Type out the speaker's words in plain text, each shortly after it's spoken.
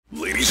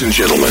Ladies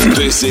and gentlemen,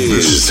 this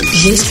is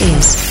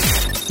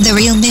The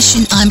Real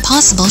Mission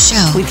Impossible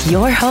Show with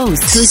your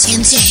host, Coach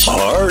MJ.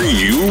 Are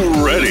You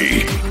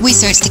Ready? We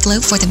search the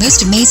globe for the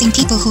most amazing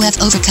people who have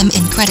overcome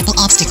incredible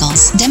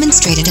obstacles,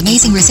 demonstrated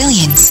amazing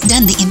resilience,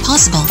 done the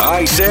impossible.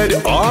 I said,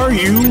 are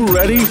you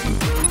ready?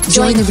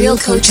 Join the real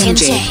Coach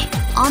MJ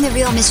on The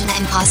Real Mission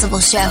Impossible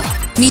Show.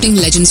 Meeting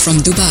legends from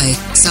Dubai,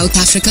 South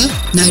Africa,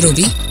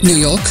 Nairobi, New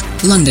York,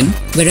 London,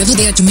 wherever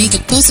they are to make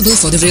it possible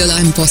for the real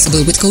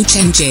impossible with Coach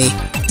MJ.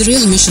 The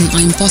Real Mission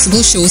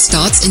Impossible Show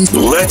starts in...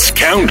 Let's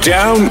count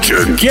down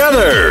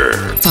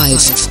together.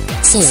 5,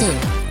 4,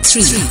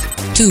 3,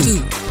 2,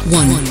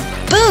 1.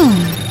 Boom!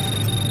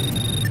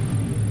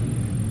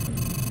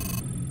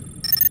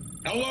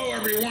 Hello,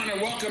 everyone,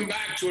 and welcome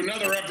back to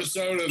another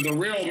episode of the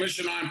Real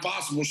Mission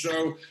Impossible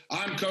Show.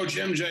 I'm Coach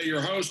MJ,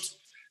 your host.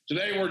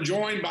 Today, we're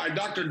joined by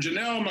Dr.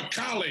 Janelle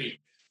McCauley.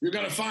 You're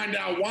going to find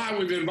out why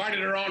we've invited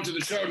her onto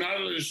the show. Not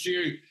only is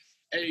she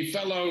a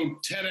fellow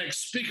TEDx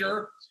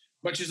speaker,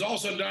 but she's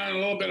also done a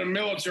little bit of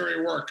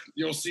military work.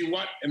 You'll see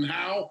what and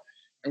how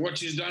and what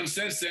she's done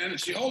since then.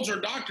 She holds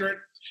her doctorate,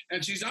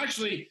 and she's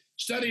actually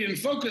studied and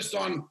focused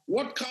on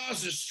what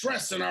causes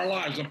stress in our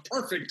lives. A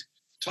perfect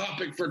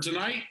topic for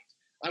tonight.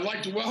 I'd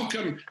like to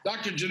welcome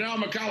Dr.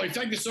 Janelle McCauley.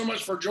 Thank you so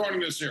much for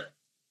joining us here.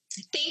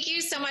 Thank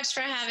you so much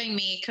for having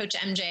me, Coach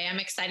MJ. I'm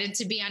excited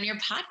to be on your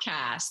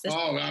podcast.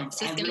 I'm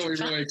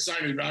really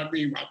excited. I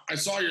mean, I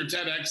saw your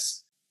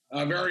TEDx,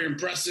 very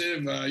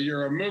impressive.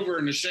 You're a mover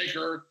and a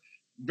shaker,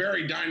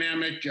 very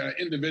dynamic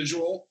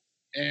individual,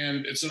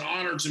 and it's an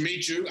honor to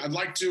meet you. I'd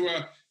like to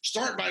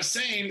start by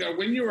saying that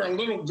when you were a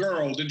little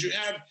girl, did you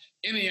have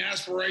any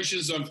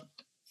aspirations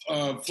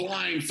of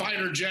flying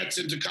fighter jets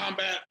into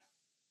combat?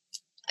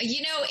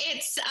 You know,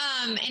 it's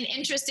an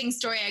interesting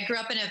story. I grew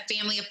up in a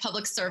family of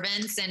public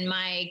servants, and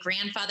my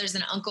grandfathers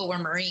and uncle were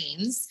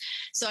Marines.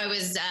 So I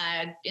was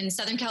in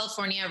Southern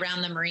California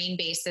around the Marine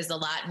bases a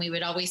lot, and we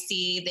would always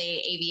see the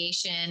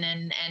aviation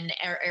and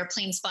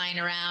airplanes flying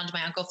around.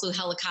 My uncle flew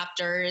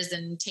helicopters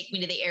and take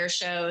me to the air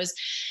shows.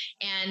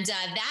 And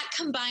that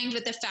combined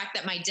with the fact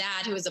that my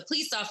dad, who was a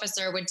police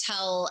officer, would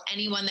tell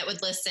anyone that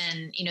would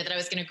listen, you know, that I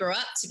was going to grow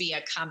up to be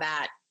a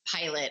combat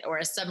pilot or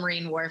a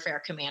submarine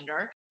warfare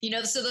commander. You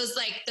know, so those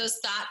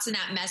thoughts and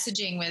that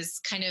messaging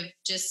was kind of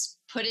just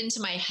put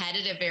into my head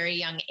at a very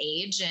young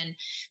age. And,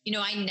 you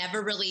know, I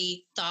never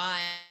really thought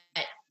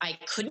I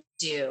could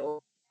do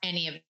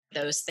any of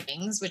those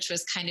things, which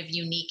was kind of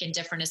unique and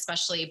different,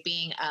 especially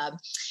being,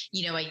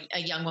 a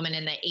young woman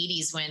in the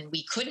 80s when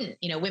we couldn't,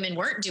 you know, women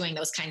weren't doing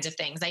those kinds of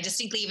things. I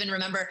distinctly even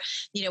remember,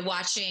 you know,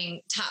 watching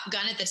Top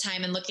Gun at the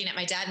time and looking at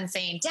my dad and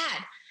saying,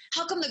 Dad,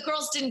 how come the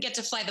girls didn't get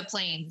to fly the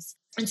planes?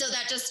 And so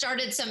that just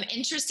started some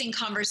interesting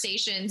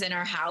conversations in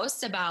our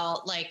house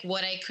about like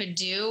what I could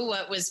do,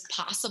 what was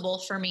possible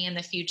for me in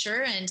the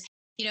future. And,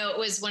 you know, it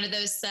was one of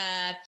those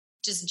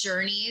just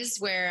journeys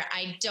where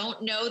I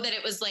don't know that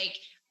it was like,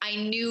 I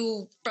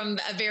knew from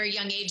a very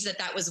young age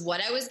that was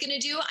what I was going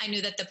to do. I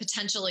knew that the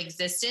potential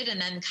existed,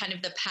 and then kind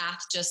of the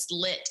path just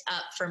lit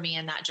up for me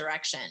in that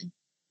direction.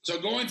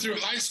 So going through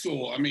high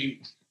school, I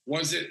mean,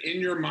 was it in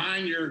your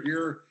mind,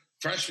 your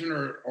freshman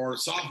or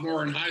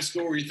sophomore in high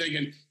school, were you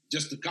thinking,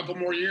 just a couple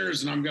more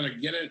years and I'm going to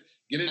get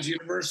into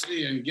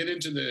university and get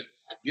into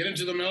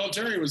the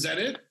military? Was that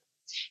it?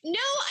 No,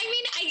 I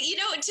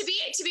mean,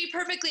 to be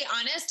perfectly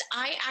honest,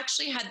 I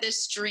actually had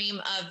this dream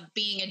of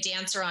being a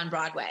dancer on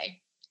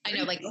Broadway. I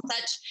know, like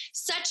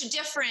such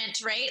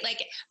different, right?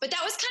 Like, but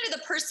that was kind of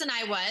the person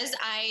I was.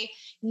 I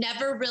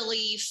never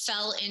really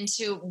fell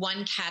into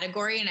one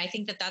category. And I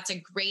think that that's a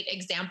great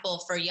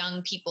example for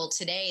young people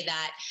today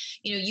that,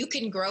 you know, you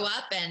can grow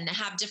up and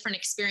have different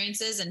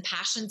experiences and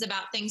passions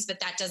about things, but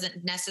that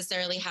doesn't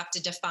necessarily have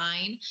to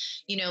define,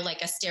 you know,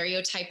 like a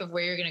stereotype of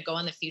where you're going to go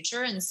in the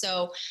future. And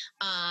so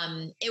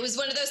it was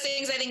one of those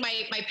things. I think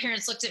my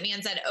parents looked at me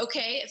and said,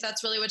 okay, if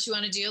that's really what you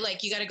want to do,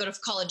 like you got to go to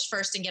college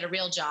first and get a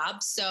real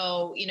job.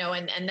 So, you know,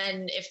 and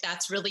then if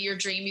that's really your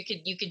dream,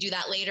 you could do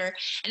that later.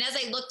 And as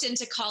I looked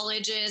into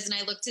colleges and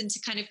I looked into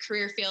kind of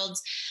career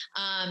fields,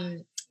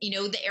 you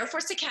know, the Air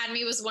Force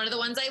Academy was one of the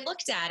ones I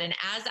looked at. And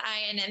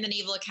and the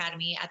Naval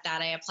Academy at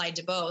that, I applied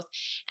to both.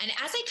 And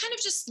as I kind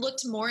of just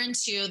looked more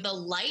into the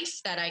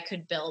life that I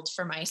could build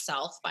for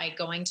myself by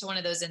going to one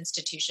of those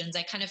institutions,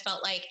 I kind of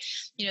felt like,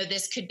 you know,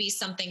 this could be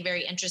something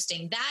very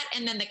interesting. That,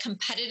 and then my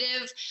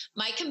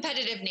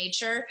competitive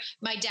nature,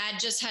 my dad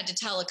just had to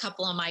tell a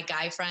couple of my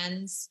guy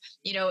friends,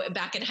 you know,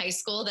 back in high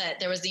school that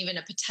there was even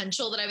a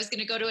potential that I was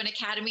going to go to an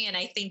academy. And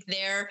I think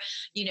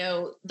you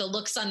know, the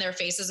looks on their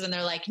faces when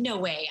they're like, no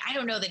way, I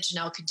don't know that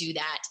Janelle could do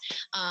that.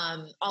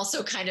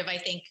 Also kind of, I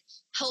think,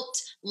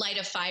 helped light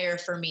a fire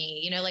for me,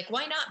 you know, like,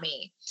 why not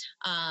me?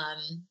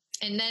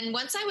 And then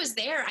once I was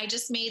there, I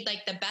just made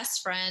like the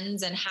best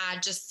friends and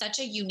had just such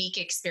a unique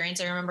experience.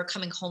 I remember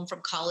coming home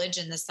from college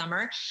in the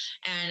summer,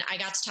 and I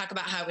got to talk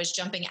about how I was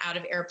jumping out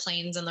of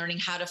airplanes and learning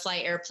how to fly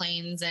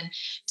airplanes and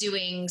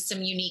doing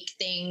some unique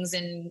things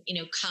and,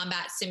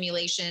 combat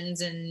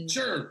simulations and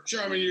Sure.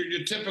 I mean,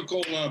 your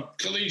typical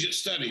collegiate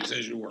studies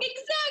as you were.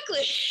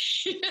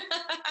 Exactly.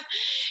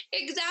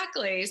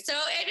 Exactly. So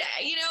and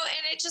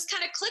it just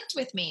kind of clicked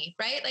with me,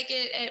 right? Like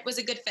it was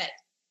a good fit.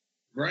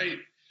 Right.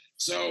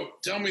 So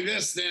tell me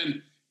this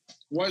then,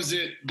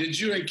 did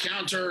you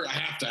encounter, I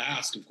have to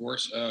ask, of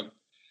course,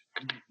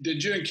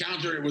 did you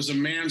encounter it was a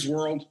man's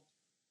world?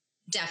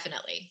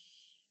 Definitely.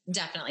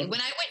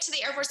 When I went to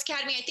the Air Force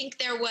Academy, I think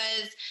there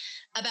was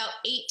about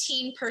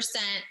 18%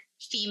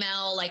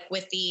 female, like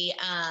with the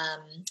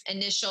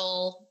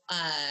initial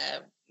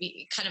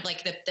kind of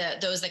like the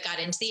those that got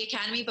into the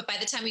academy. But by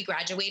the time we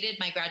graduated,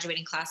 my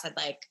graduating class had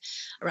like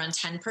around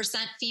 10%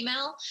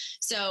 female.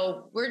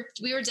 So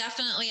we were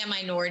definitely a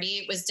minority.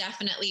 It was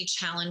definitely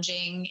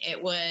challenging.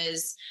 It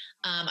was,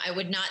 I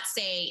would not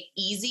say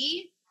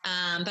easy,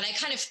 but I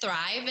kind of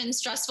thrive in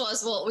stressful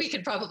as well. We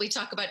could probably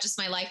talk about just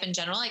my life in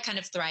general. I kind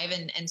of thrive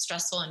in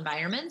stressful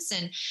environments.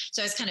 And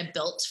so I was kind of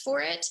built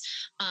for it.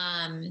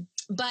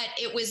 But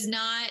it was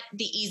not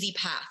the easy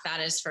path. That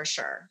is for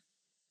sure.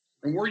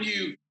 And were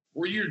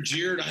you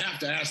jeered? I have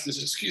to ask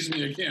this, excuse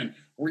me again.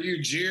 Were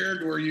you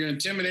jeered? Were you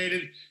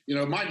intimidated?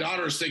 My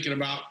daughter is thinking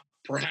about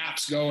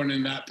perhaps going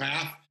in that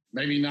path,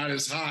 maybe not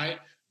as high,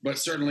 but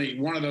certainly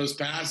one of those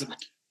paths.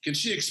 Can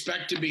she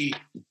expect to be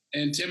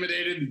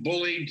intimidated and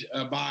bullied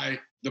by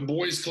the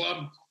boys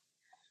club?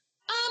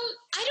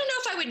 I don't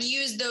know if I would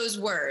use those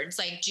words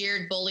like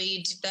jeered,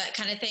 bullied, that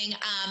kind of thing.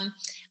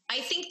 I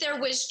think there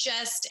was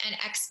just an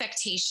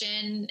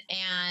expectation,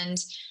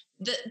 and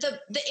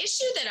the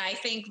issue that I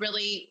think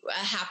really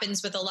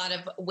happens with a lot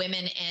of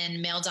women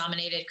in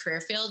male-dominated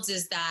career fields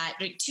is that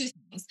two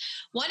things.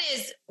 One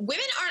is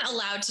women aren't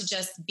allowed to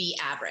just be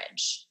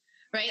average,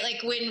 right?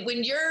 Like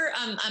when you're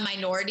a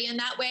minority in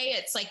that way,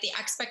 it's like the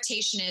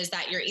expectation is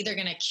that you're either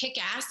going to kick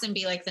ass and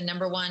be like the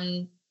number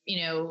one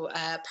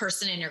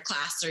person in your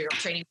class or your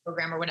training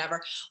program or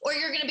whatever, or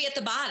you're going to be at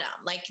the bottom.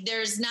 Like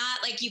there's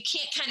not, like, you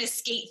can't kind of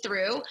skate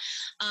through.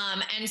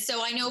 And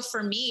so I know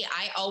for me,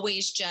 I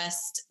always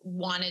just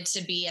wanted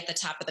to be at the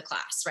top of the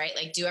class, right?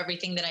 Like do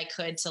everything that I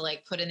could to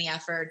like put in the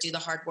effort, do the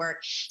hard work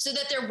so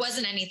that there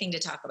wasn't anything to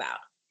talk about.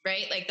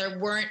 Right? Like there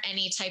weren't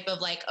any type of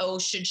like, oh,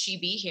 should she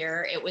be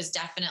here? It was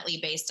definitely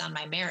based on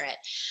my merit.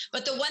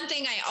 But the one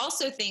thing I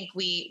also think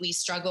we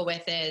struggle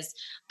with is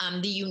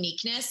the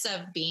uniqueness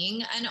of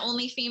being an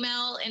only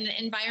female in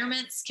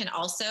environments can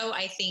also,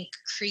 I think,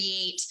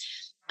 create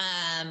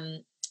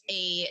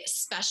a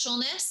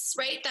specialness,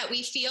 right? That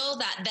we feel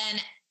that then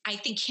I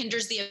think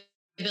hinders the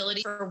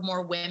ability for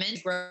more women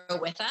to grow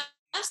with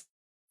us.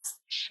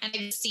 And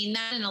I've seen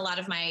that in a lot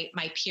of my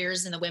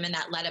peers and the women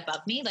that led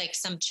above me, like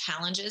some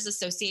challenges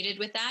associated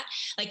with that.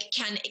 Like,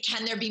 can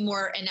there be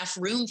enough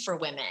room for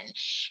women?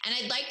 And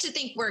I'd like to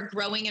think we're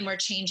growing and we're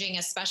changing,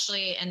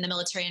 especially in the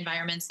military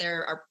environments.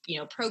 There are,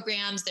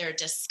 programs, there are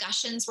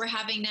discussions we're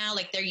having now.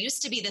 Like there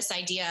used to be this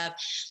idea of,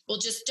 well,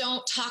 just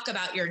don't talk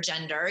about your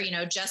gender,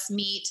 just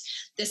meet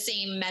the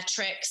same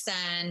metrics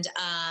and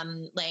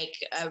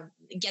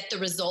get the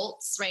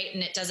results, right?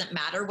 And it doesn't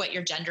matter what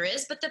your gender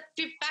is. But the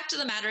fact of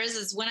the matter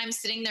is when I'm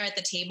sitting there at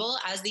the table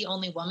as the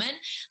only woman,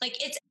 like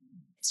it's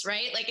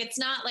right. Like it's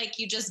not like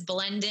you just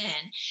blend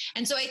in.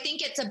 And so I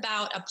think it's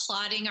about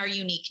applauding our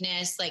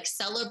uniqueness, like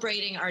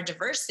celebrating our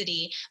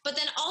diversity, but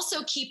then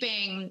also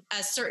keeping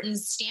a certain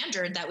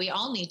standard that we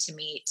all need to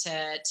meet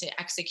to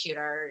execute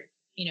our,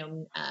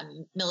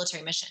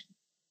 military mission.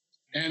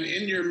 And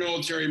in your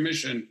military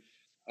mission,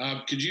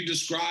 could you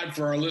describe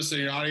for our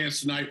listening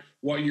audience tonight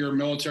what your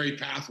military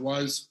path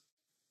was?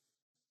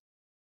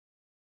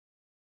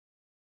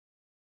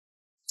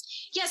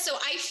 Yeah, so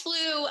I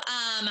flew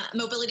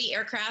mobility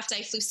aircraft.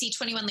 I flew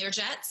C-21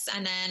 Learjets,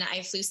 and then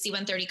I flew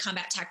C-130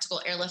 combat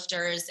tactical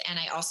airlifters, and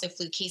I also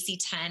flew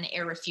KC-10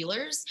 air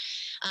refuelers.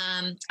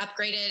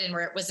 Upgraded and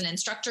was an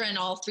instructor in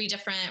all three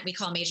different, we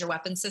call major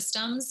weapon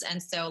systems.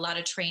 And so a lot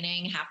of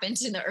training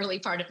happened in the early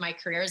part of my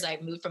career as I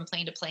moved from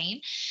plane to plane.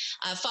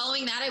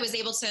 Following that, I was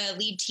able to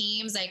lead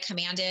teams. I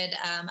commanded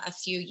a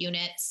few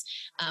units,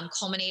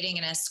 culminating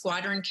in a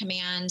squadron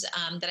command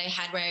that I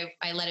had where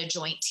I led a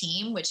joint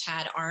team, which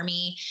had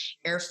Army,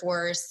 Air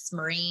Force,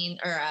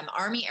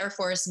 Army, Air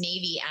Force,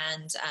 Navy,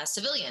 and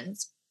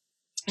civilians.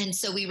 And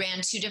so we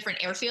ran two different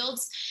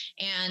airfields.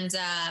 And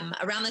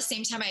around the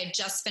same time, I had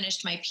just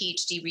finished my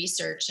PhD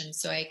research. And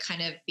so I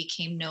kind of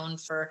became known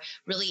for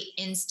really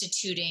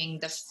instituting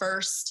the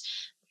first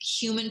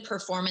human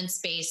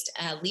performance-based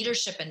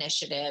leadership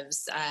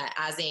initiatives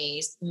as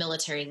a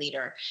military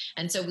leader.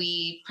 And so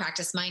we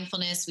practice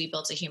mindfulness. We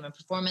built a human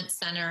performance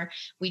center.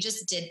 We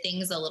just did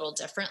things a little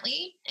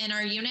differently in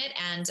our unit.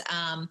 And,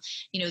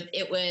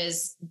 it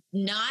was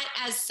not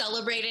as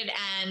celebrated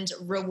and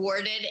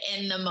rewarded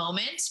in the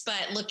moment,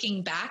 but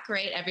looking back,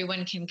 right,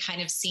 everyone can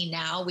kind of see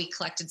now. We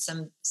collected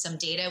some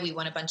data. We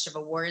won a bunch of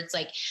awards,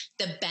 like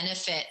the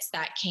benefits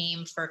that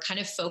came for kind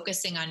of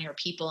focusing on your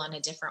people in a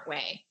different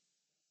way.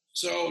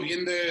 So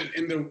in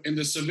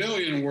the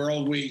civilian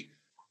world, we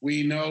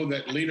know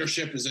that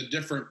leadership is a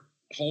different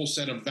whole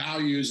set of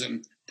values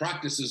and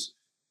practices,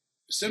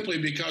 simply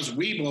because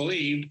we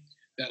believe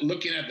that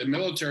looking at the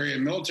military,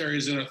 and military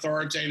is an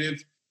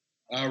authoritative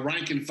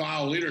rank and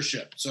file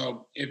leadership.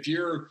 So if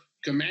you're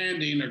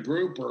commanding a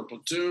group or a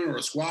platoon or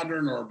a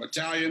squadron or a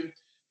battalion,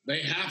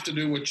 they have to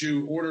do what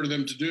you order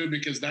them to do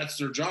because that's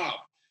their job.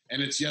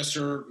 And it's yes,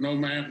 sir, no,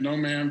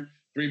 ma'am,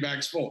 3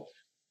 bags full.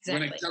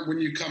 Exactly. When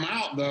you come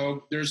out,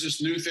 though, there's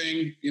this new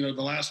thing, the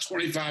last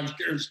 25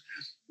 years,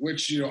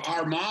 which,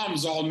 our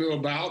moms all knew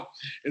about.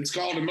 It's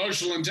called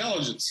emotional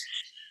intelligence.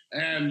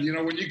 And,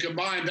 when you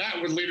combine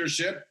that with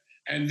leadership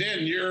and then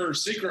your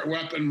secret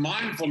weapon,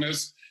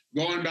 mindfulness,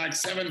 going back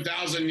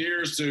 7,000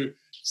 years to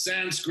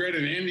Sanskrit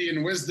and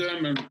Indian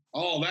wisdom and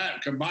all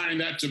that, combining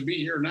that to be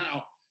here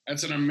now,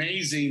 that's an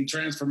amazing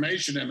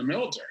transformation in the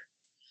military.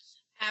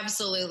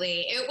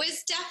 Absolutely. It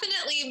was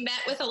definitely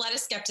met with a lot of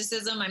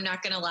skepticism. I'm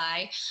not going to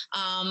lie.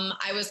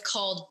 I was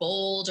called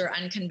bold or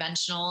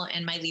unconventional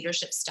in my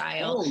leadership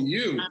style. Oh,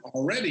 you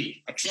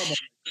already a trouble.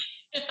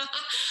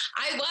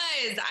 I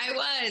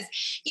was,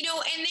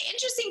 and the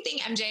interesting thing,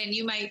 MJ, and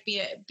you might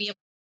be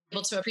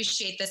able to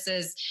appreciate this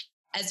as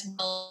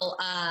well.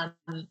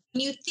 When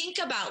you think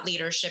about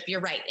leadership,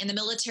 you're right. In the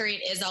military,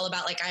 it is all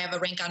about like, I have a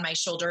rank on my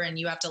shoulder and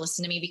you have to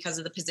listen to me because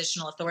of the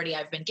positional authority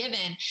I've been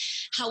given.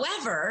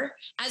 However,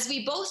 as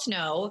we both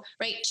know,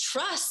 right,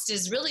 trust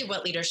is really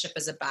what leadership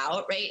is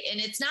about, right?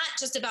 And it's not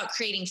just about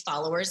creating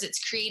followers,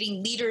 it's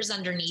creating leaders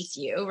underneath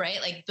you,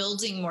 right? Like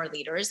building more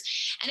leaders.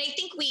 And I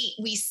think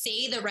we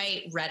say the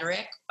right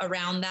rhetoric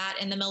around that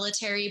in the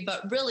military,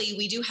 but really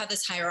we do have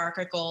this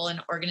hierarchical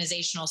and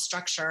organizational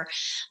structure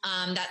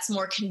that's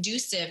more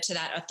conducive to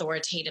that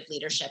authoritative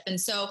leadership. And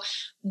so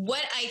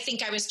what I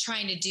think I was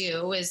trying to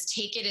do is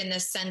take it in the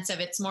sense of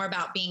it's more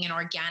about being an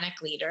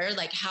organic leader.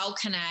 Like, how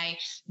can I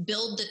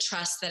build the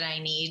trust that I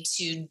need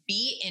to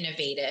be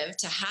innovative,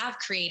 to have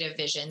creative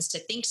visions, to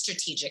think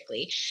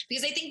strategically?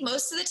 Because I think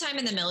most of the time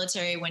in the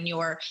military, when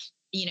you're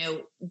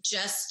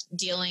just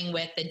dealing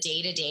with the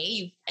day-to-day,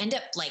 you end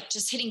up like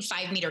just hitting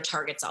 5-meter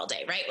targets all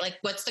day, right? Like,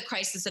 what's the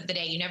crisis of the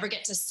day? You never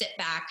get to sit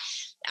back,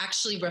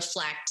 actually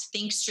reflect,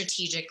 think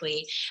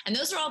strategically. And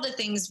those are all the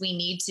things we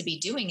need to be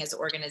doing as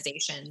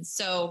organizations.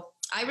 So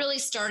I really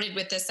started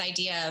with this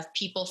idea of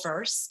people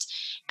first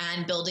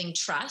and building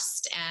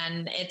trust.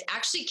 And it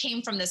actually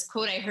came from this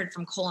quote I heard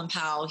from Colin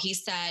Powell. He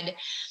said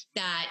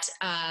that,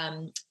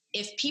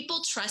 if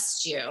people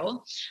trust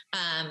you,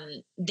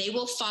 they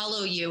will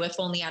follow you if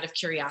only out of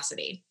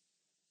curiosity.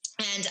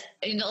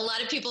 And a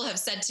lot of people have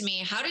said to me,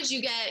 how did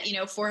you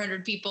get,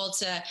 400 people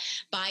to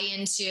buy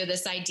into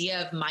this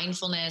idea of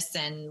mindfulness?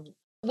 And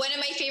one of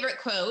my favorite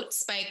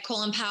quotes by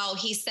Colin Powell,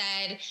 he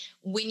said,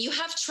 when you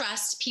have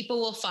trust, people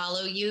will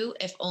follow you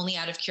if only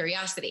out of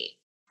curiosity.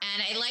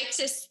 And I like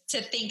to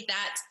think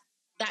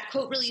that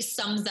quote really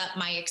sums up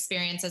my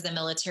experience as a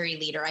military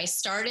leader. I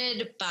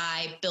started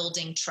by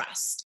building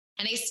trust.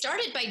 And I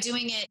started by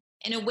doing it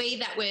in a way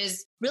that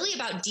was really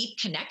about deep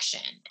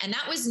connection. And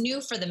that was new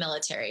for the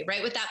military,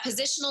 right? With that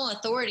positional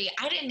authority,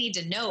 I didn't need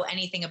to know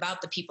anything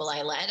about the people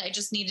I led. I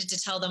just needed to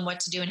tell them what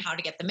to do and how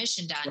to get the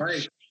mission done.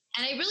 Right.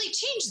 And I really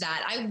changed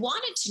that. I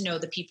wanted to know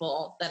the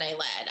people that I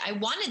led. I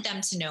wanted them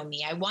to know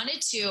me. I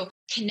wanted to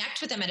connect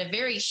with them at a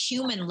very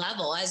human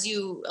level. As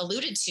you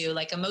alluded to,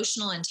 like,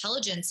 emotional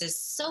intelligence is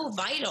so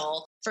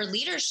vital for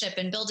leadership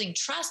and building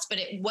trust, but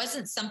it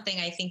wasn't something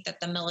I think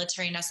that the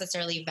military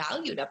necessarily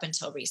valued up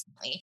until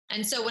recently.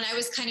 And so when I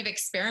was kind of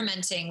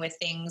experimenting with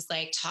things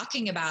like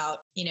talking about,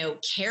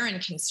 care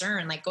and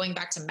concern, like going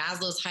back to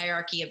Maslow's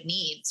hierarchy of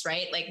needs,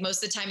 right? Like,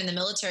 most of the time in the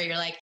military, you're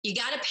like, you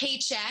got a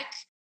paycheck,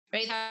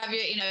 right? Have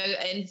your,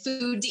 and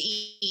food to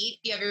eat,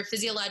 you have your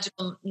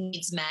physiological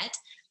needs met.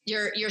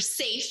 You're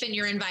safe in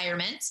your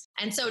environment.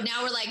 And so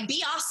now we're like,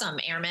 be awesome,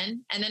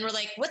 airmen. And then we're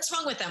like, what's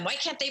wrong with them? Why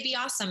can't they be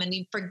awesome? And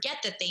we forget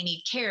that they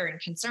need care and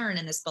concern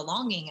and this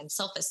belonging and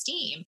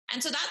self-esteem.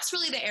 And so that's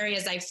really the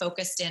areas I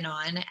focused in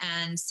on.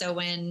 And so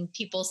when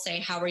people say,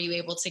 how are you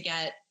able to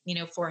get,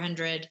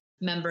 400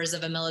 members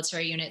of a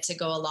military unit to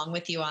go along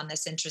with you on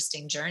this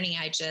interesting journey,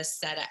 I just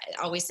said,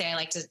 I always say, I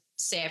like to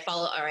say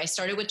I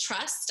started with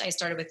trust, I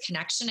started with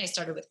connection, I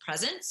started with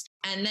presence.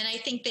 And then I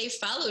think they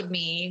followed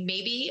me,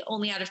 maybe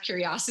only out of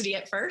curiosity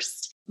at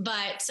first.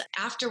 But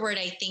afterward,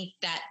 I think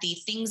that the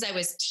things I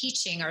was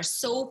teaching are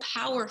so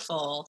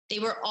powerful. They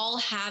were all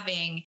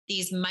having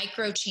these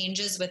micro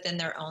changes within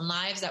their own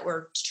lives that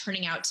were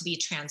turning out to be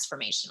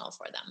transformational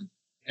for them.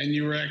 And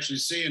you were actually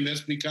seeing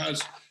this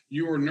because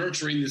you were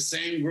nurturing the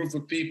same group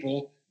of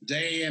people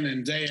day in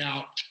and day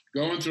out,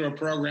 going through a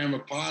program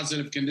of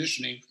positive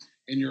conditioning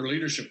in your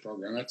leadership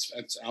program. That's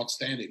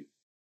outstanding.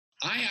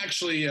 I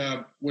actually,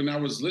 when I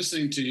was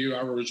listening to you,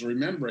 I was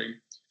remembering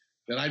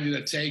that I did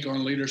a take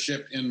on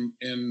leadership in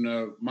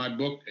my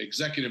book,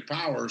 Executive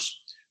Powers.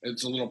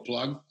 It's a little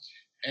plug.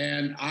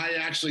 And I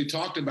actually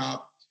talked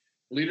about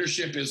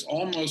leadership is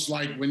almost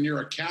like when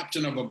you're a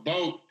captain of a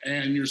boat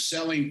and you're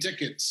selling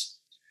tickets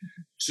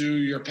to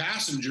your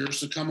passengers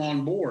to come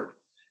on board.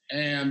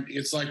 And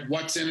it's like,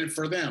 what's in it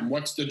for them?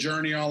 What's the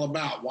journey all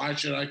about? Why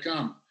should I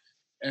come?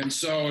 And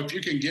so if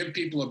you can give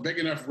people a big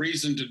enough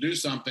reason to do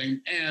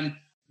something, and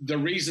the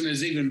reason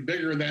is even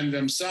bigger than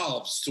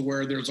themselves, to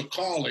where there's a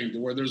calling, to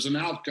where there's an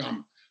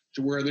outcome,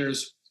 to where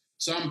there's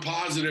some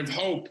positive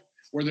hope,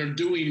 where they're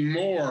doing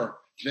more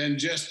than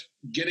just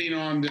getting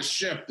on this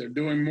ship. They're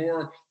doing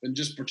more than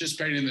just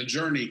participating in the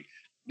journey.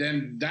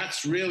 Then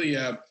that's really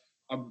a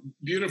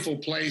beautiful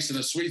place and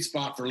a sweet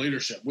spot for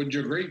leadership. Would you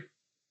agree?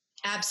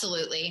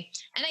 Absolutely.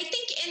 And I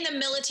think in the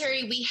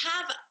military, we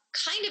have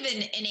kind of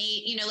an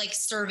innate, like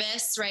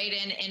service, right?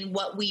 And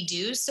what we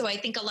do. So I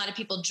think a lot of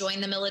people join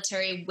the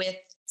military with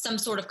some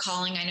sort of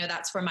calling. I know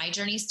that's where my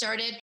journey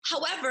started.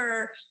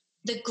 However,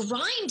 the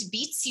grind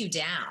beats you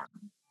down,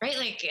 right?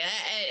 Like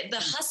the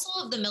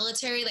hustle of the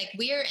military, like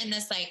we are in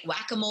this like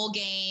whack-a-mole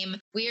game.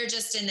 We are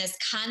just in this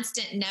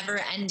constant,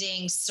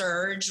 never-ending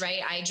surge,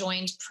 right? I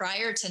joined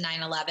prior to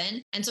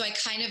 9/11. And so I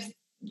kind of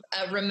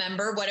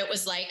remember what it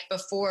was like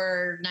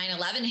before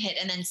 9/11 hit.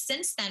 And then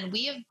since then,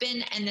 we have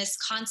been in this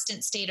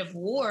constant state of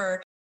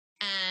war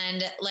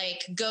and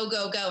like go,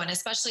 go, go. And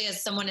especially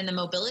as someone in the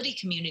mobility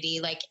community,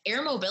 like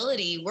air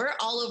mobility, we're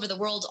all over the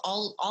world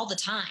all the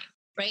time.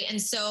 Right.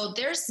 And so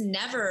there's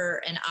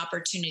never an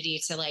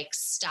opportunity to like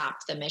stop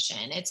the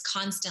mission. It's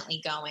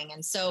constantly going.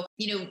 And so,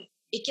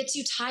 it gets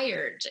you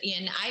tired.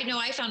 And I know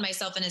I found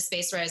myself in a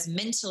space where I was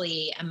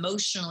mentally,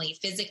 emotionally,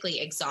 physically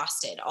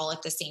exhausted all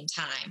at the same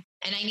time.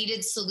 And I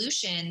needed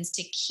solutions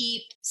to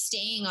keep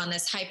staying on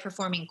this high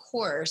performing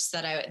course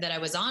that I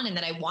was on and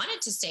that I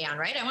wanted to stay on,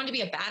 right? I wanted to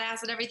be a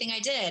badass at everything I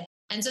did.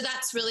 And so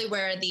that's really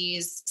where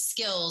these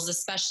skills,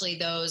 especially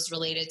those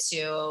related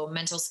to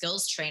mental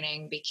skills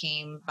training,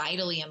 became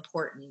vitally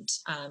important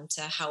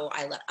to how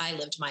I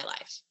lived my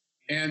life.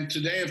 And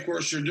today, of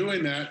course, you're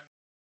doing that.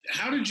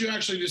 How did you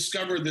actually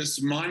discover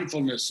this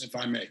mindfulness, if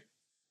I may?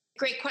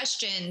 Great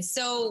question.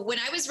 So when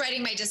I was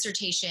writing my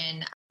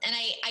dissertation, and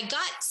I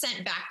got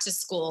sent back to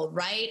school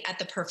right at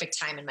the perfect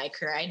time in my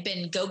career. I'd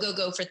been go, go,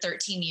 go for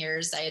 13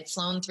 years. I had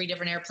flown 3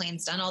 different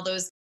airplanes, done all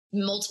those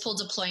multiple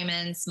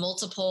deployments,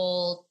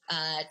 multiple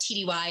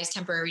TDYs,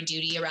 temporary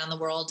duty around the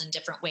world in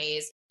different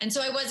ways. And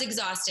so I was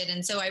exhausted.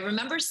 And so I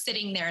remember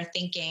sitting there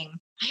thinking,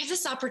 I have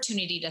this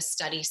opportunity to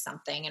study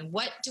something. And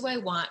what do I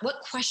want?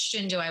 What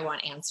question do I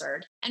want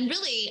answered? And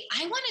really,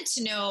 I wanted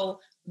to know,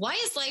 why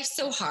is life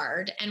so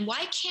hard? And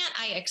why can't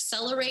I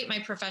accelerate my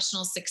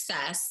professional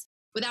success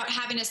without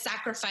having to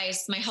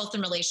sacrifice my health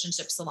and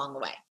relationships along the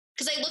way?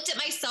 Because I looked at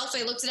myself,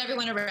 I looked at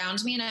everyone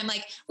around me, and I'm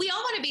like, we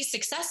all want to be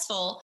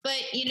successful, but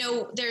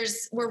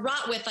we're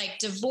wrought with like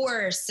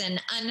divorce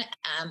and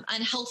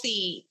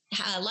unhealthy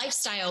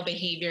lifestyle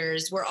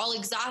behaviors. We're all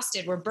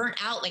exhausted. We're burnt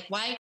out. Like,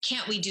 why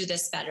can't we do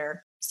this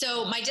better?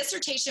 So my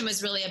dissertation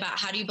was really about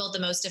how do you build the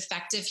most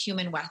effective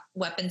human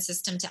weapon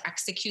system to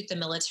execute the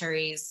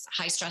military's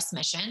high stress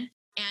mission.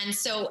 And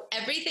so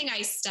everything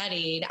I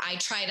studied, I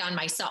tried on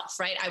myself,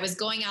 right? I was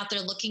going out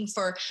there looking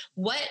for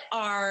what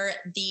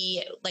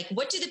do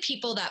the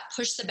people that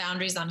push the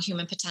boundaries on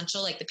human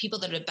potential, like the people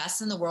that are the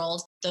best in the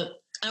world, the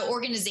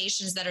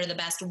organizations that are the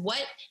best,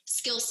 what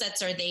skill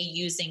sets are they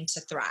using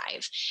to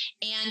thrive?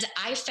 And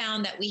I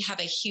found that we have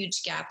a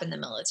huge gap in the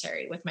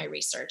military with my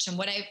research. And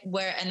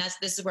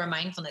this is where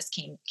mindfulness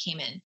came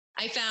in.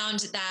 I found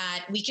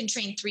that we can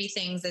train 3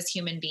 things as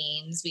human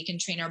beings. We can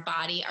train our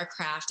body, our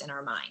craft, and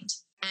our mind.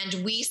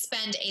 And we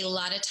spend a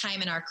lot of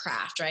time in our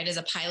craft, right? As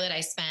a pilot, I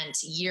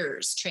spent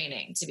years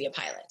training to be a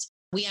pilot.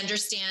 We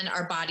understand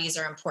our bodies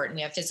are important.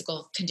 We have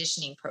physical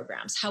conditioning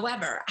programs.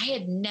 However, I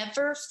had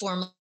never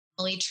formally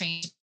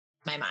trained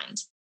my mind.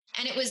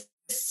 And it was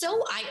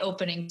so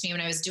eye-opening to me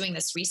when I was doing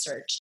this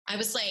research. I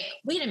was like,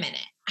 wait a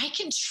minute, I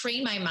can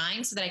train my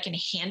mind so that I can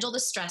handle the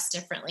stress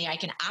differently. I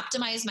can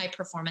optimize my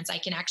performance. I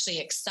can actually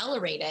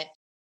accelerate it.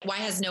 Why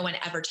has no one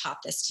ever taught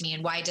this to me?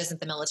 And why doesn't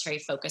the military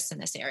focus in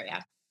this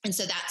area? And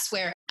so that's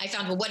where I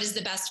found, well, what is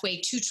the best way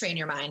to train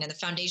your mind? And the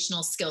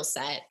foundational skill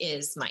set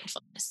is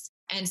mindfulness.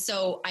 And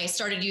so I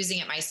started using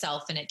it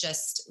myself, and it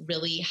just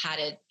really had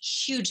a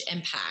huge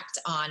impact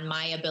on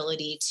my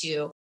ability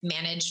to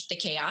manage the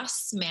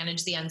chaos,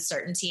 manage the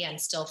uncertainty,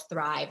 and still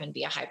thrive and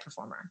be a high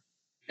performer.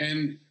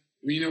 And,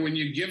 when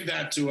you give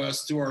that to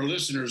us, to our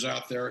listeners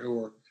out there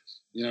who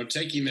are,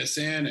 taking this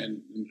in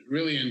and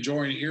really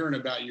enjoying hearing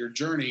about your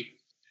journey,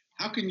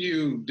 how can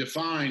you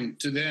define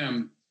to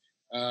them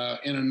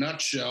in a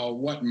nutshell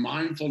what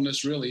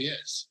mindfulness really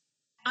is?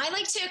 I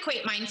like to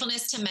equate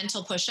mindfulness to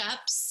mental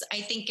push-ups.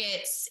 I think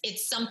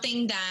it's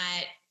something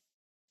that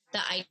the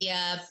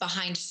idea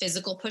behind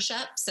physical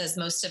push-ups, as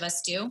most of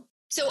us do.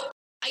 So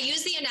I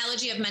use the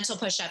analogy of mental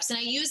push-ups, and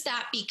I use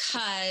that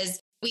because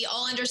we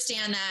all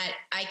understand that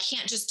I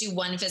can't just do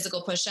one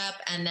physical push-up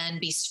and then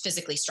be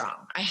physically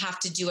strong. I have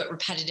to do it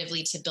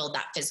repetitively to build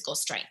that physical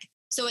strength.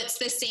 So it's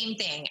the same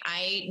thing.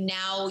 I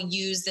now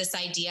use this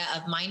idea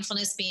of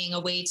mindfulness being a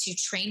way to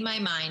train my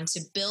mind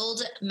to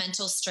build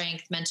mental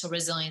strength, mental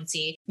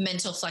resiliency,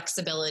 mental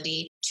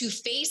flexibility, to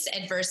face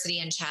adversity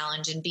and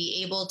challenge and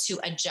be able to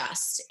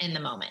adjust in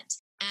the moment.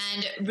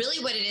 And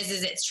really what it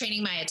is it's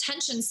training my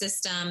attention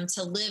system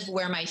to live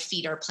where my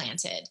feet are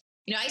planted.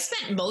 You know, I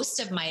spent most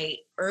of my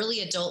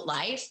early adult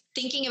life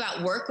thinking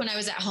about work when I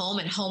was at home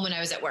and home when I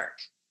was at work.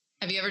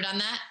 Have you ever done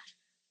that?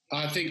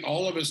 I think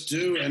all of us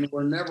do, and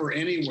we're never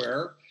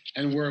anywhere.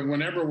 And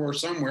whenever we're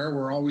somewhere,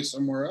 we're always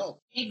somewhere else.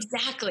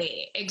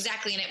 Exactly.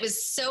 And it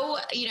was so,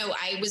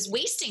 I was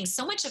wasting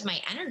so much of my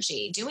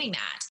energy doing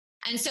that.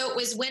 And so it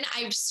was when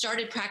I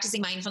started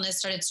practicing mindfulness,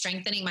 started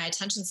strengthening my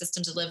attention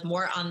system to live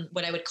more on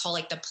what I would call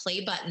like the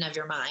play button of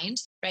your mind,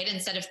 right?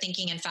 Instead of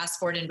thinking and fast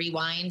forward and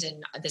rewind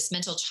and this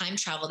mental time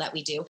travel that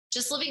we do,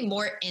 just living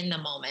more in the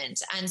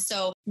moment. And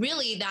so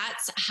really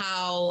that's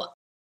how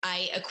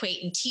I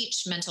equate and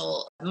teach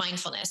mental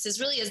mindfulness is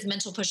really as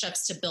mental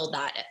push-ups to build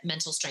that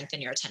mental strength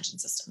in your attention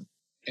system.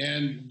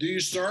 And do you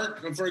start,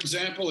 for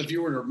example, if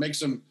you were to make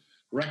some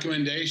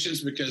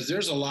recommendations, because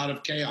there's a lot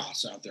of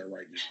chaos out there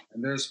right now,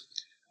 and there's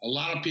a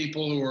lot of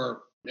people who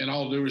are, in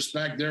all due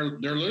respect, they're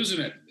losing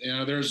it. You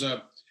know, there's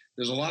a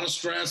lot of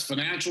stress,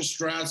 financial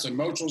stress,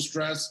 emotional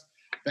stress,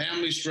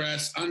 family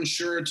stress,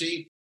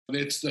 unsurety.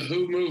 It's the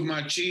who moved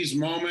my cheese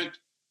moment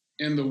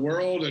in the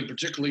world, and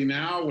particularly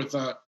now with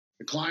the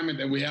climate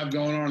that we have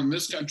going on in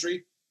this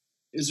country.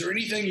 Is there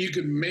anything you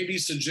could maybe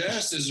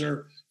suggest? Is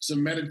there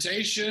some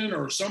meditation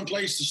or some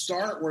place to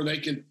start where they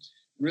can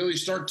really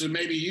start to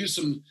maybe use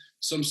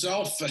some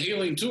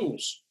self-healing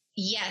tools?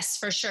 Yes,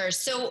 for sure.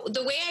 So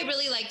the way I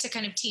really like to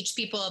kind of teach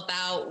people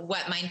about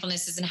what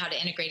mindfulness is and how to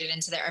integrate it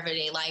into their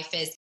everyday life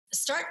is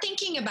start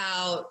thinking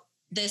about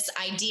this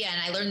idea.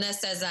 And I learned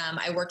this as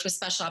I worked with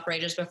special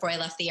operators before I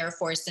left the Air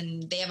Force,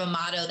 and they have a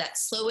motto that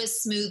slow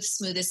is smooth,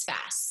 smooth is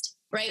fast,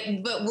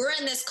 right? But we're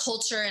in this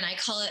culture, and I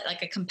call it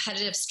like a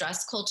competitive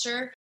stress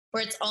culture,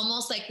 where it's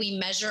almost like we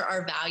measure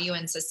our value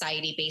in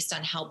society based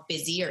on how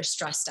busy or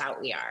stressed out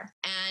we are.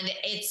 And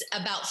it's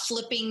about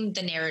flipping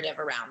the narrative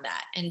around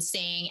that and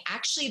saying,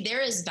 actually,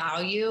 there is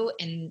value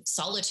in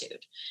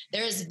solitude.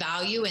 There is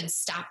value in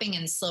stopping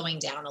and slowing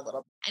down a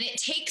little. And it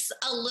takes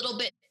a little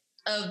bit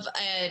of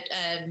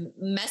a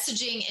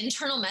messaging,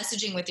 internal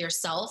messaging with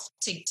yourself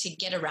to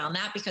get around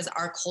that, because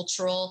our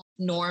cultural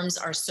norms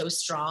are so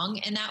strong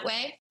in that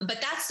way. But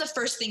that's the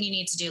first thing you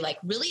need to do, like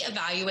really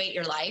evaluate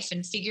your life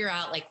and figure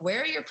out like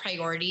where are your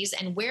priorities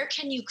and where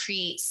can you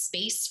create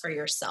space for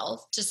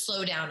yourself to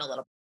slow down a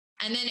little.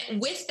 And then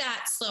with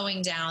that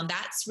slowing down,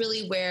 that's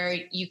really where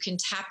you can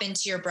tap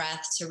into your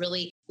breath to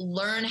really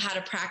learn how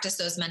to practice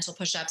those mental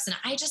push-ups. And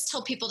I just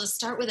tell people to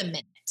start with a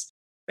minute.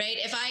 Right?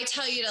 If I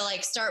tell you to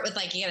like start with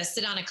like, you got to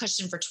sit on a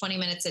cushion for 20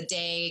 minutes a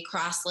day,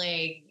 cross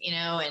leg,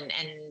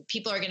 and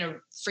people are going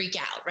to freak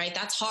out, right?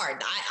 That's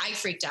hard. I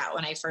freaked out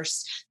when I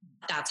first,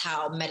 that's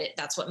what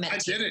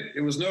meditation. I did it.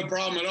 It was no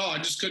problem at all. I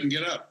just couldn't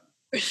get up.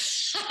 That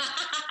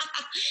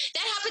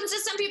happens to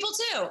some people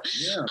too.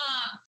 Yeah.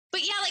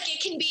 But yeah, like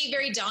it can be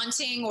very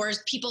daunting, or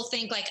people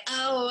think like,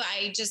 oh,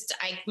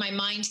 my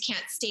mind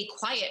can't stay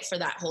quiet for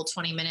that whole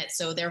 20 minutes.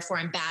 So therefore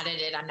I'm bad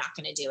at it. I'm not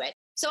going to do it.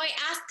 So I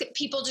ask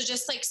people to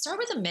just like start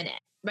with a minute,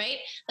 right?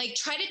 Like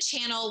try to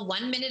channel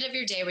 1 minute of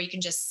your day where you can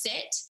just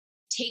sit,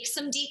 take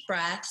some deep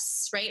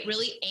breaths, right?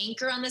 Really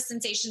anchor on the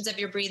sensations of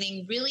your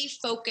breathing, really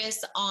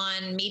focus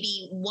on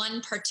maybe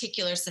one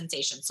particular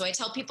sensation. So I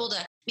tell people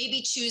to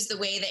maybe choose the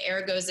way the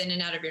air goes in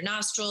and out of your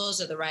nostrils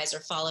or the rise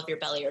or fall of your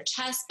belly or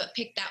chest, but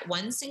pick that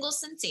one single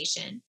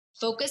sensation,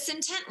 focus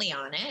intently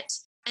on it.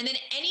 And then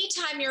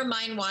anytime your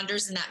mind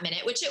wanders in that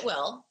minute, which it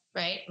will,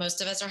 right? Most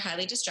of us are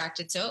highly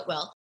distracted, so it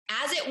will.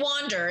 As it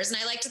wanders, and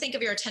I like to think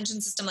of your attention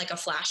system like a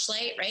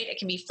flashlight, right? It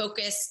can be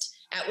focused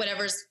at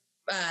whatever's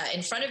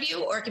in front of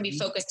you, or it can be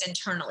focused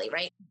internally,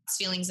 right? It's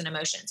feelings and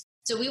emotions.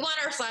 So we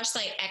want our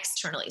flashlight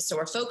externally. So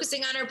we're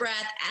focusing on our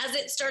breath. As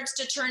it starts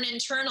to turn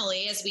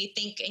internally, as we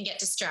think and get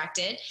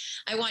distracted,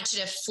 I want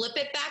you to flip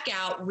it back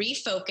out,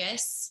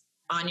 refocus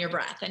on your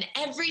breath. And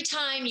every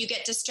time you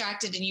get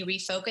distracted and you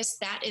refocus,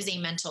 that is a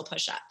mental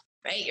push-up.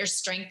 Right? You're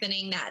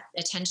strengthening that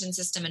attention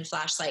system and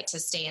flashlight to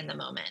stay in the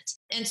moment.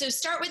 And so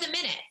start with a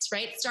minute,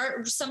 right?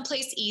 Start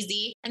someplace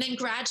easy and then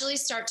gradually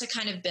start to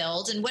kind of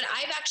build. And what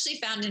I've actually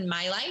found in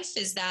my life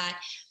is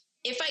that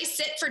if I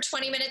sit for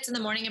 20 minutes in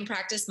the morning and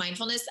practice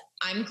mindfulness,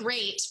 I'm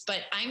great, but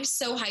I'm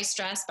so high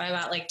stress by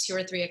about like 2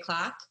 or 3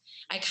 o'clock.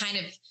 I kind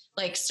of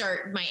like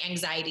my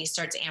anxiety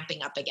starts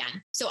amping up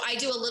again. So I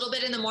do a little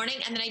bit in the morning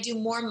and then I do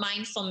more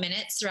mindful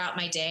minutes throughout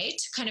my day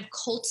to kind of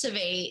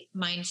cultivate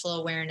mindful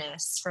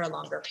awareness for a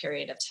longer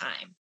period of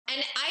time.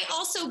 And I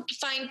also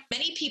find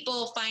many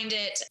people find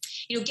it,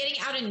 getting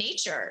out in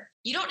nature.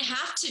 You don't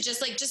have to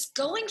just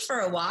going for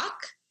a walk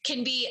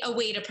can be a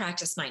way to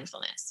practice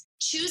mindfulness.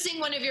 Choosing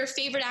one of your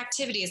favorite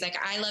activities. Like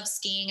I love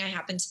skiing. I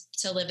happen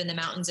to live in the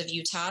mountains of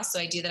Utah. So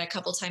I do that a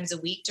couple times a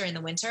week during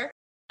the winter.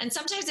 And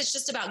sometimes it's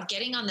just about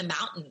getting on the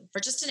mountain for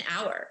just an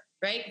hour,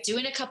 right?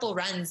 Doing a couple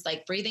runs,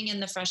 like breathing in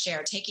the fresh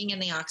air, taking in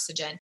the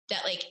oxygen.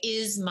 That like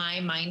is my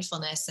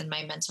mindfulness and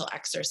my mental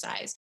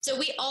exercise. So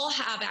we all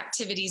have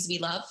activities we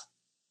love.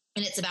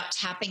 And it's about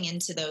tapping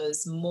into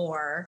those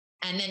more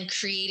and then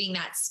creating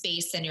that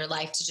space in your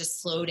life to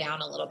just slow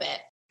down a little bit.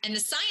 And the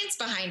science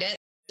behind it,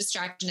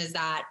 distraction, is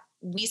that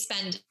we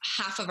spend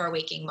half of our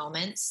waking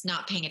moments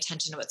not paying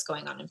attention to what's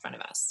going on in front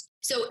of us.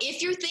 So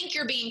if you think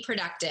you're being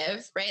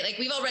productive, right? Like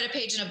we've all read a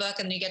page in a book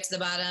and then you get to the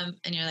bottom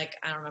and you're like,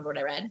 I don't remember what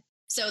I read.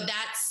 So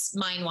that's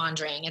mind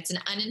wandering. It's an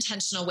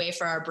unintentional way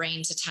for our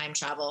brain to time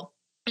travel.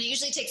 And it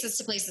usually takes us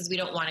to places we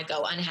don't want to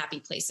go.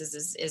 Unhappy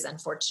places is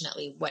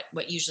unfortunately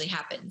what usually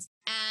happens.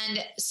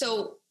 And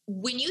so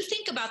when you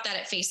think about that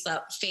at face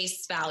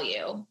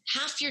value,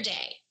 half your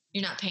day,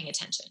 you're not paying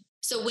attention.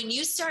 So when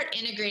you start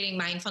integrating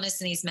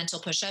mindfulness in these mental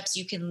push-ups,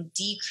 you can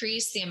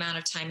decrease the amount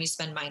of time you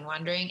spend mind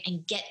wandering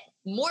and get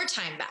more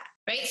time back,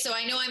 right? So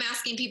I know I'm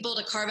asking people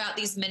to carve out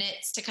these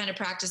minutes to kind of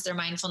practice their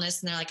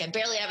mindfulness. And they're like, I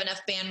barely have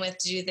enough bandwidth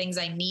to do things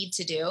I need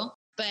to do.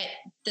 But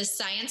the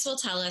science will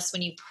tell us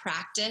when you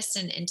practice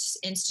and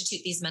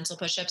institute these mental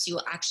push-ups, you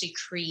will actually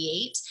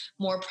create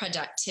more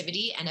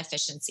productivity and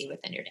efficiency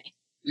within your day.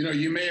 You know,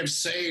 you may have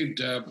saved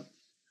a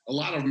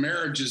lot of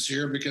marriages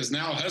here because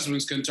now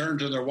husbands can turn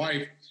to their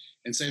wife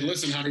and say,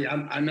 listen, honey,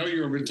 I know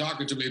you've been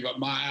talking to me, but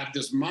I have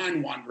this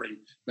mind wandering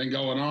been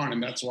going on,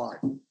 and that's why.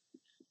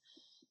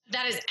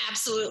 That is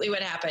absolutely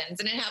what happens.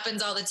 And it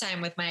happens all the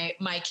time with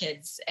my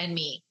kids and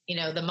me, you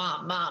know, the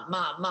mom,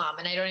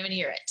 and I don't even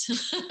hear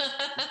it.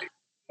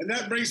 And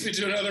that brings me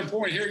to another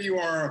point. Here you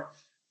are.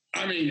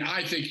 I mean,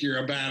 I think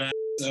you're a badass.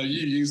 You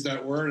use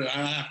that word, and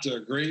I have to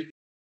agree.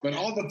 But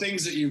all the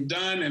things that you've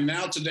done, and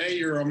now today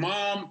you're a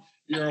mom,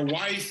 you're a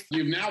wife,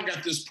 you've now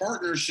got this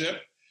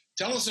partnership.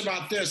 Tell us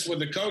about this with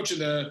the coach of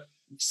the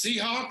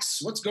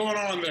Seahawks. What's going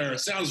on there? It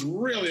sounds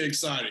really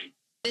exciting.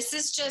 This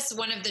is just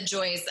one of the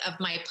joys of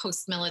my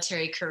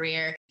post-military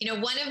career. You know,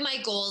 one of my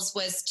goals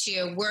was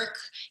to work,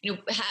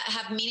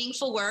 have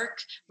meaningful work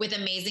with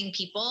amazing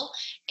people.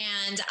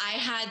 And I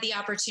had the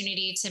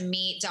opportunity to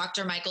meet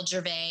Dr. Michael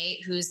Gervais,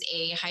 who's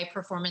a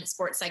high-performance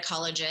sports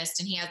psychologist,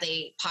 and he has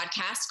a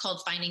podcast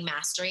called Finding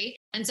Mastery.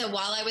 And so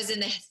while I was in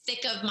the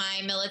thick of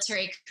my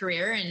military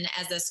career and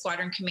as a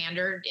squadron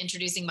commander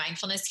introducing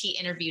mindfulness, he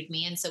interviewed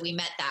me. And so we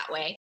met that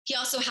way. He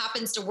also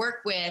happens to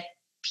work with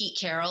Pete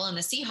Carroll and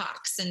the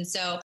Seahawks. And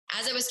so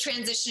as I was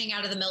transitioning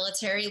out of the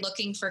military,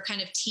 looking for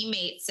kind of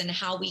teammates and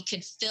how we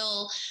could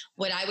fill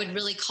what I would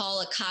really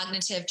call a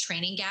cognitive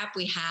training gap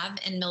we have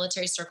in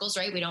military circles,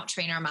 right? We don't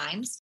train our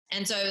minds.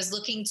 And so I was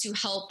looking to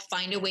help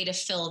find a way to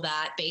fill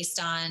that based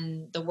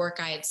on the work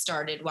I had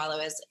started while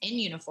I was in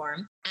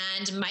uniform.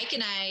 And Mike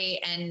and I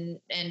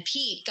and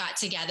Pete got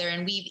together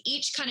and we've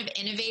each kind of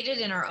innovated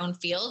in our own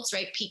fields,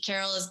 right? Pete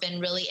Carroll has been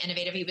really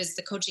innovative. He was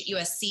the coach at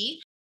USC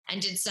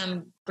and did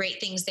some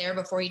great things there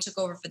before he took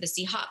over for the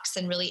Seahawks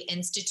and really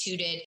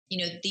instituted,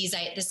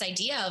 this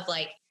idea of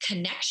like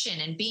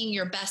connection and being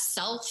your best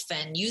self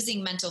and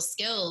using mental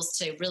skills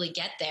to really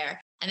get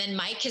there. And then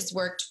Mike has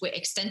worked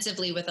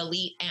extensively with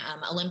elite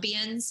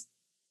Olympians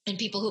and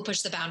people who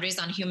push the boundaries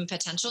on human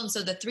potential. And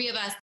so the three of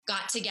us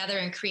got together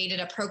and created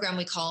a program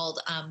we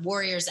called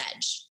Warrior's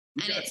Edge.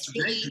 And it's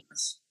really...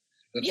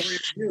 The three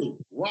of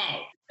you.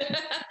 Wow.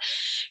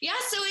 Yeah,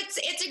 so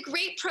it's a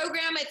great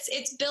program.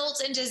 It's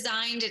built and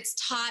designed. It's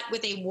taught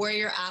with a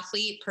warrior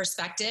athlete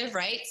perspective,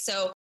 right?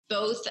 So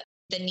both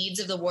the needs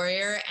of the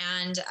warrior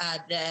and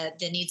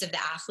the needs of the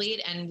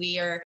athlete. And we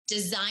are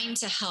designed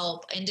to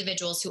help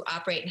individuals who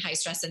operate in high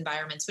stress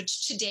environments,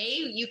 which today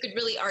you could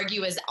really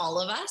argue is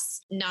all of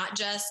us, not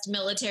just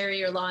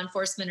military or law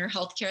enforcement or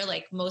healthcare.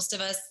 Like most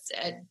of us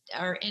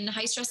are in a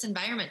high stress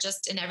environment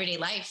just in everyday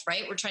life,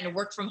 right? We're trying to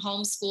work from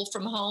home, school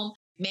from home,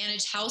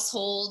 manage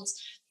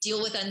households, deal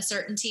with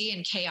uncertainty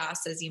and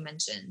chaos, as you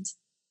mentioned.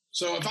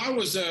 So if I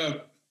was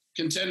a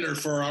contender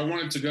I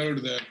wanted to go to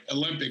the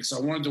Olympics, I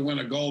wanted to win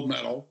a gold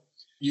medal,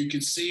 you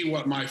could see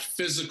what my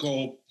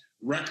physical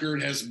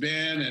record has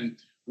been and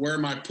where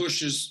my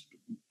push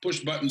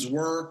buttons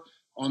were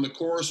on the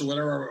course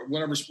or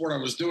whatever sport I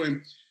was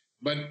doing.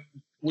 But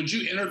would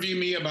you interview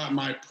me about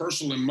my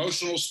personal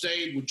emotional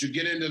state? Would you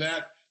get into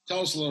that? Tell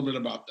us a little bit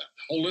about that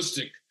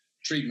holistic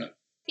treatment.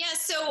 Yeah,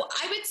 so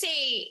I would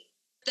say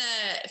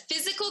the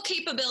physical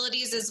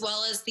capabilities as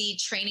well as the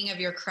training of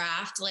your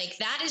craft, like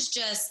that is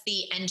just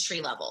the entry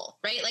level,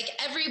 right? Like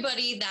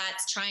everybody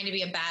that's trying to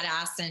be a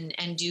badass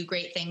and do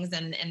great things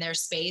in their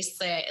space,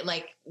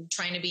 like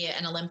trying to be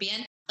an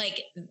Olympian,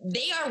 like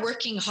they are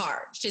working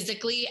hard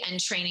physically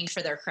and training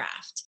for their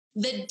craft.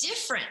 The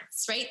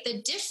difference, right?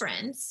 The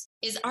difference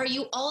is, are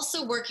you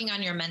also working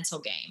on your mental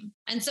game?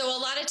 And so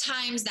a lot of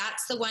times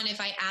that's the one,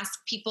 if I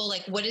ask people,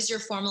 like, what is your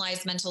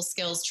formalized mental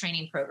skills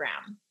training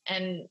program?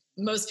 And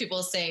most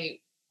people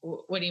say,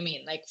 what do you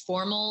mean? Like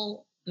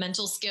formal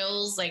mental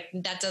skills? Like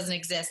that doesn't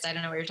exist. I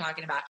don't know what you're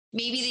talking about.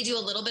 Maybe they do a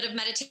little bit of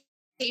meditation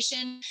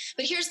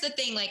But here's the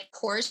thing, like, of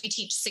course, we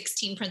teach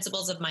 16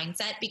 principles of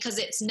mindset because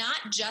it's not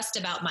just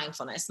about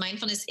mindfulness.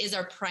 Mindfulness is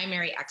our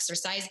primary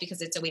exercise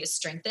because it's a way to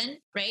strengthen,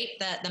 right,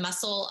 the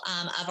muscle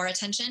of our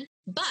attention.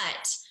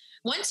 But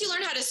once you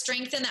learn how to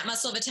strengthen that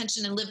muscle of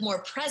attention and live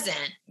more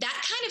present,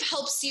 that kind of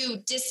helps you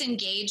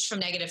disengage from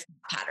negative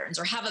patterns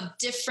or have a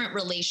different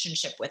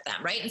relationship with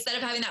them, right? Instead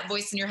of having that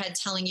voice in your head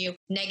telling you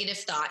negative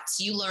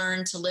thoughts, you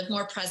learn to live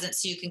more present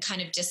so you can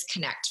kind of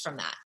disconnect from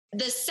that.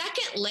 The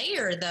second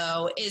layer,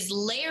 though, is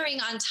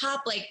layering on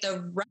top like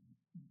the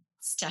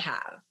rights to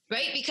have,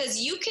 right? Because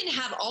you can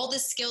have all the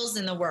skills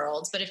in the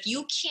world, but if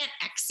you can't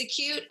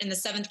execute in the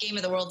 7th game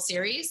of the World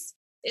Series,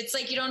 it's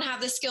like you don't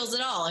have the skills at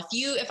all.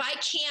 If I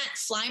can't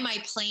fly my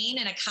plane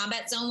in a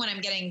combat zone when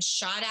I'm getting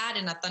shot at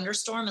in a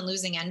thunderstorm and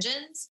losing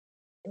engines,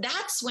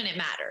 that's when it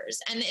matters.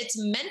 And it's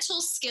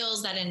mental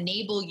skills that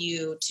enable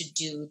you to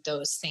do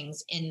those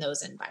things in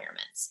those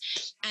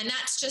environments. And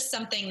that's just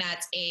something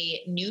that's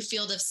a new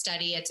field of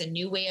study. It's a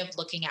new way of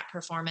looking at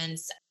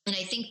performance. And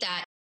I think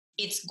that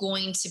it's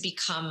going to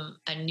become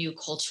a new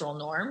cultural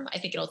norm. I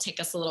think it'll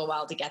take us a little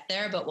while to get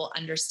there, but we'll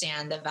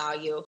understand the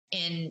value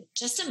in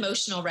just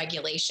emotional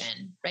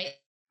regulation, right?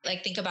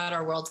 Like, think about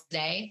our world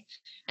today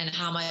and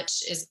how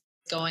much is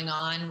going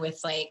on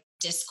with like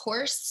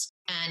discourse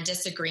and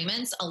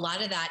disagreements. A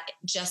lot of that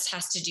just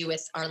has to do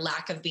with our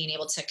lack of being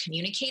able to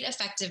communicate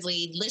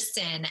effectively,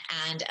 listen,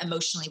 and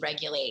emotionally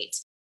regulate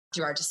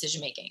through our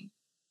decision-making.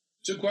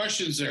 2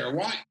 questions there.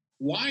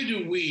 Why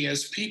do we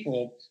as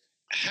people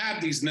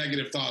have these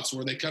negative thoughts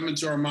where they come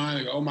into our mind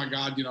and go, oh my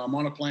God, I'm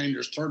on a plane,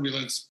 there's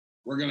turbulence,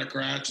 we're going to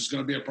crash, it's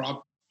going to be a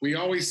problem. We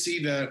always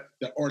see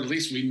or at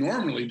least we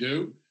normally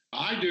do.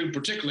 I do,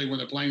 particularly when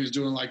the plane is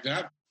doing like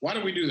that. Why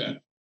do we do that?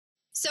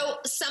 So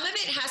some of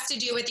it has to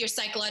do with your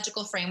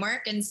psychological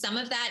framework, and some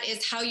of that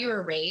is how you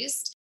were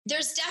raised.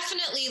 There's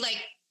definitely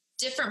like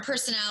different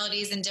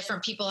personalities and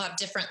different people have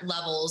different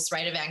levels,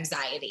 right, of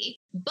anxiety.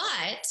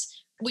 But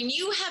when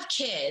you have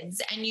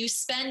kids and you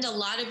spend a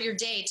lot of your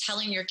day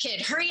telling your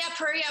kid, hurry up,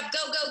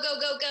 go, go, go,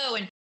 go, go.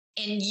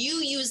 And you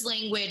use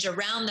language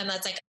around them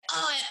that's like,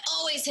 oh, I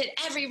always hit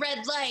every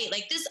red light.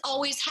 Like, this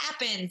always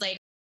happens. Like,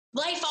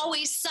 life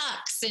always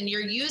sucks. And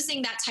you're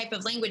using that type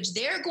of language.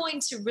 They're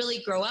going to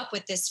really grow up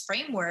with this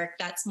framework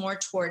that's more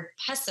toward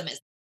pessimism,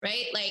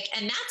 right? Like,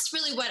 and that's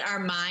really what our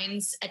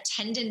mind's a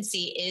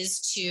tendency is,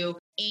 to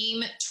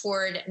aim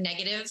toward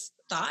negative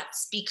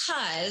thoughts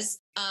because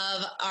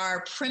of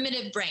our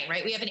primitive brain,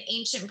 right? We have an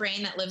ancient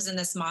brain that lives in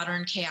this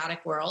modern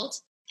chaotic world.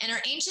 And our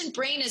ancient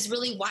brain is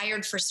really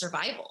wired for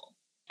survival.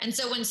 And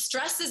so when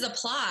stress is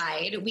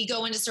applied, we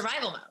go into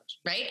survival mode,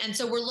 right? And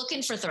so we're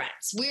looking for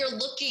threats. We're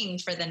looking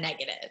for the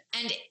negative.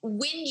 And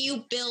when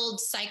you build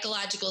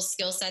psychological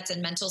skill sets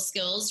and mental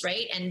skills,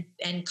 right,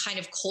 and kind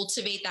of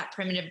cultivate that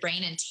primitive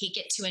brain and take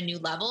it to a new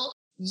level,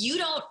 you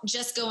don't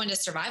just go into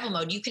survival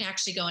mode. You can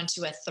actually go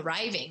into a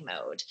thriving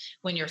mode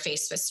when you're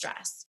faced with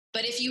stress.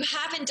 But if you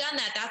haven't done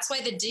that, that's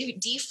why the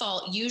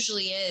default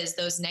usually is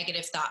those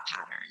negative thought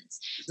patterns.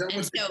 Is that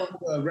what's called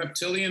the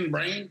reptilian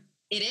brain?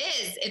 It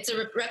is. It's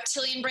a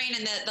reptilian brain,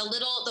 and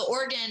the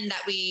organ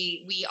that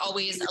we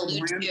always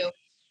allude to,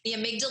 the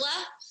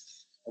amygdala.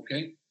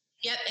 Okay.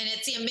 Yep. And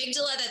it's the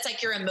amygdala that's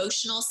like your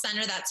emotional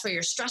center. That's where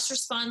your stress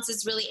response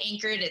is really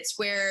anchored. It's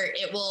where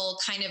it will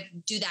kind of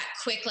do that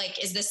quick,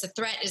 like, is this a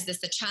threat? Is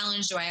this a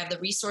challenge? Do I have the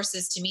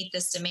resources to meet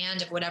this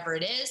demand of whatever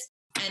it is?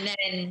 And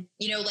then,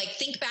 like,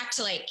 think back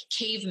to like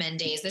cavemen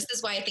days. This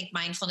is why I think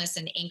mindfulness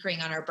and anchoring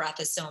on our breath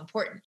is so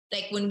important.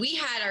 Like, when we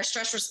had our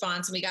stress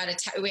response and we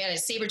had a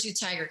saber-toothed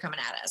tiger coming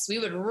at us, we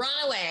would run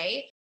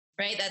away,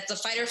 right? That's the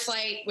fight or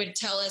flight would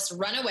tell us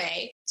run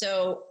away.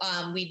 So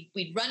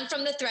we'd run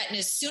from the threat. And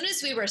as soon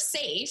as we were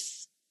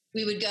safe,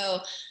 we would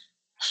go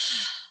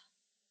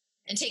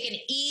and take an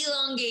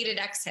elongated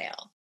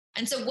exhale.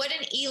 And so what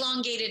an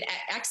elongated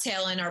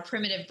exhale in our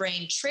primitive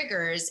brain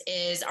triggers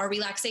is our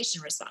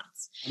relaxation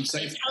response. I'm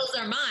safe. It tells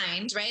our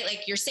mind, right?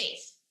 Like, you're safe.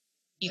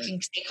 You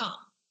can stay calm.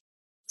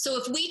 So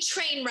if we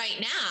train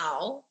right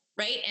now,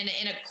 right, and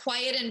in a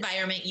quiet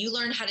environment, you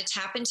learn how to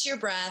tap into your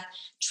breath,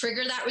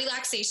 trigger that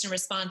relaxation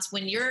response.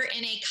 When you're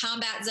in a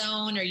combat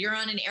zone or you're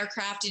on an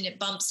aircraft and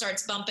it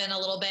starts bumping a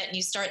little bit and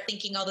you start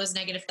thinking all those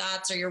negative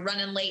thoughts, or you're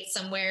running late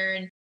somewhere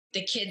and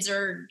the kids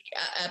are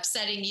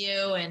upsetting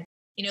you, and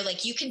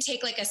like, you can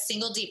take like a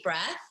single deep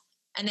breath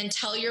and then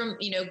tell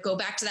go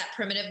back to that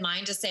primitive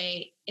mind to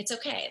say, it's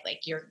okay.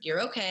 Like,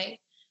 you're okay.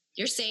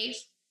 You're safe.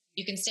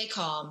 You can stay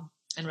calm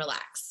and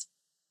relax.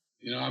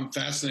 I'm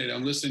fascinated.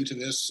 I'm listening to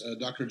this,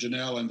 Dr.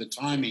 Janelle, and the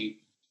timing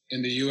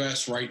in the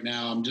U.S. right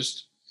now.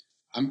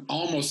 I'm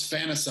almost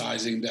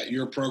fantasizing that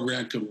your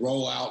program could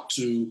roll out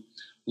to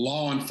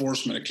law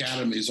enforcement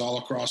academies all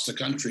across the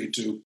country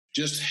to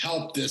just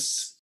help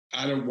this,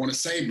 I don't want to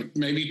say, but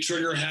maybe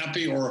trigger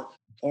happy or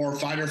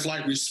fight or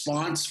flight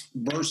response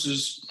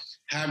versus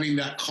having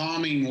that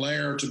calming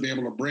layer to be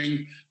able to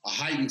bring a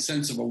heightened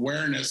sense of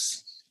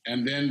awareness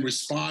and then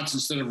response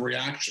instead of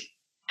reaction.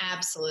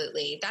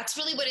 Absolutely. That's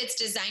really what it's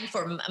designed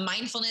for.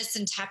 Mindfulness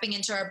and tapping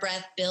into our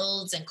breath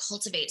builds and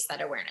cultivates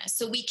that awareness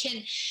so we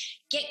can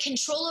get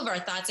control of our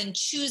thoughts and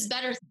choose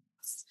better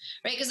thoughts,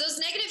 right? Because those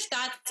negative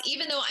thoughts,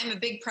 even though I'm a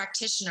big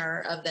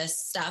practitioner of this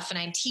stuff and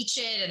I teach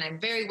it and I'm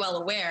very well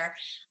aware,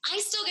 I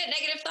still get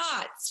negative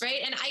thoughts,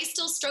 right? And I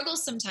still struggle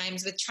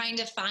sometimes with trying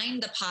to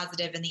find the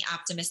positive and the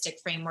optimistic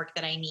framework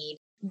that I need.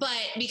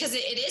 But because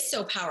it is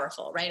so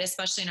powerful, right?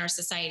 Especially in our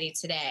society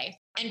today.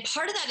 And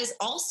part of that is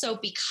also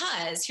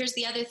because, here's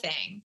the other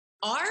thing,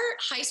 our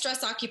high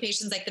stress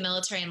occupations like the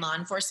military and law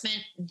enforcement,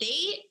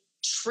 they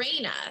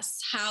train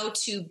us how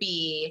to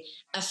be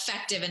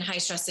effective in high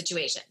stress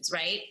situations,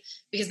 right?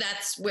 Because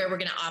that's where we're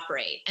going to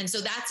operate. And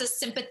so that's a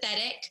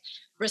sympathetic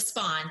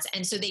response.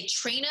 And so they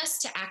train us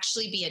to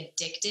actually be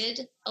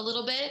addicted a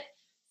little bit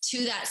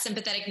to that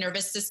sympathetic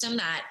nervous system,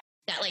 that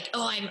like,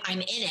 oh, I'm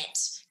in it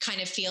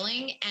kind of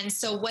feeling. And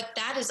so what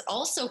that is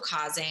also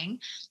causing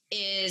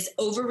is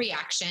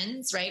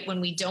overreactions, right? When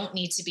we don't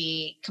need to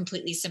be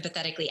completely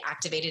sympathetically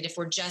activated if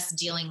we're just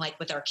dealing like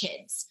with our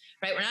kids,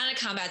 right? We're not in a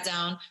combat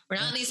zone. We're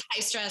not in these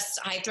high stress,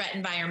 high threat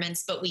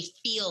environments, but we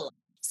feel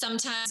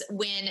sometimes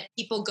when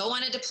people go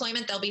on a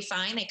deployment, they'll be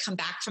fine. They come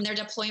back from their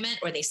deployment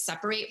or they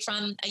separate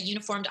from a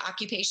uniformed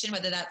occupation,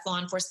 whether that's law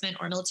enforcement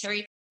or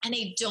military, and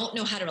they don't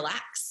know how to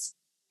relax.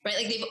 Right?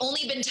 Like they've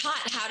only been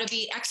taught how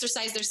to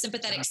exercise their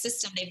sympathetic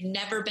system. They've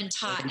never been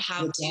taught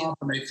how to.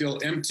 And they feel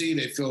empty.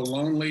 They feel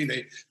lonely.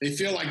 They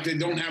feel like they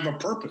don't have a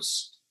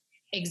purpose.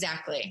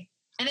 Exactly.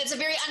 And it's a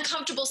very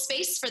uncomfortable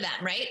space for them,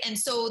 right? And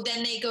so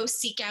then they go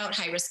seek out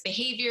high-risk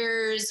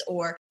behaviors,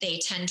 or they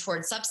tend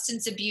towards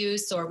substance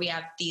abuse, or we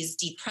have these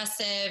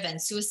depressive and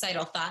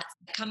suicidal thoughts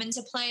that come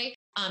into play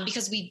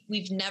because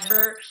we've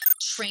never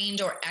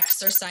trained or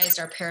exercised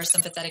our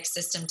parasympathetic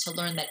system to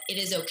learn that it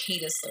is okay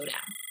to slow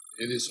down.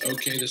 It is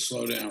okay to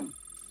slow down.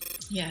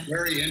 Yeah.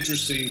 Very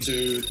interesting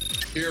to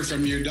hear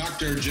from you,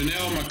 Dr.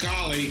 Janelle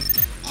McCauley.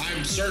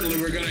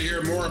 We're going to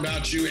hear more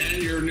about you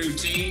and your new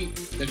team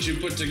that you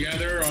put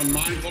together on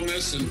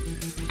mindfulness and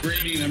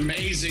creating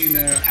amazing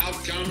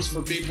outcomes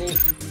for people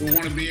who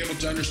want to be able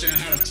to understand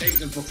how to take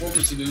their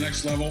performance to the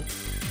next level.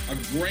 A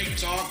great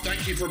talk.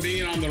 Thank you for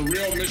being on the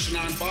Real Mission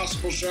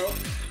Impossible show.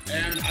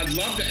 And I'd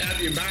love to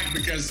have you back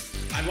because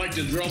I'd like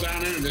to drill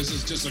down into this.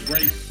 It's just a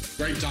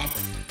great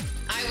topic.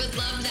 I would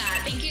love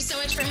that. Thank you so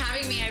much for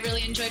having me. I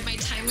really enjoyed my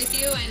time with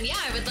you. And yeah,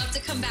 I would love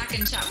to come back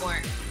and chat more.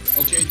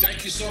 Okay,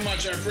 thank you so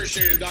much. I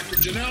appreciate it. Dr.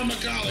 Janelle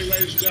McCauley,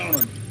 ladies and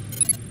gentlemen.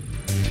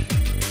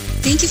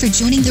 Thank you for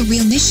joining The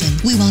Real Mission.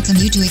 We welcome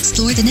you to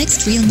explore the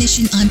next Real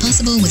Mission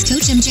Impossible with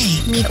Coach MJ.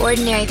 Meet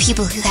ordinary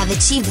people who have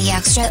achieved the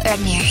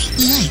extraordinary.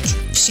 Like,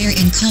 share,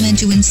 and comment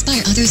to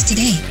inspire others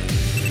today.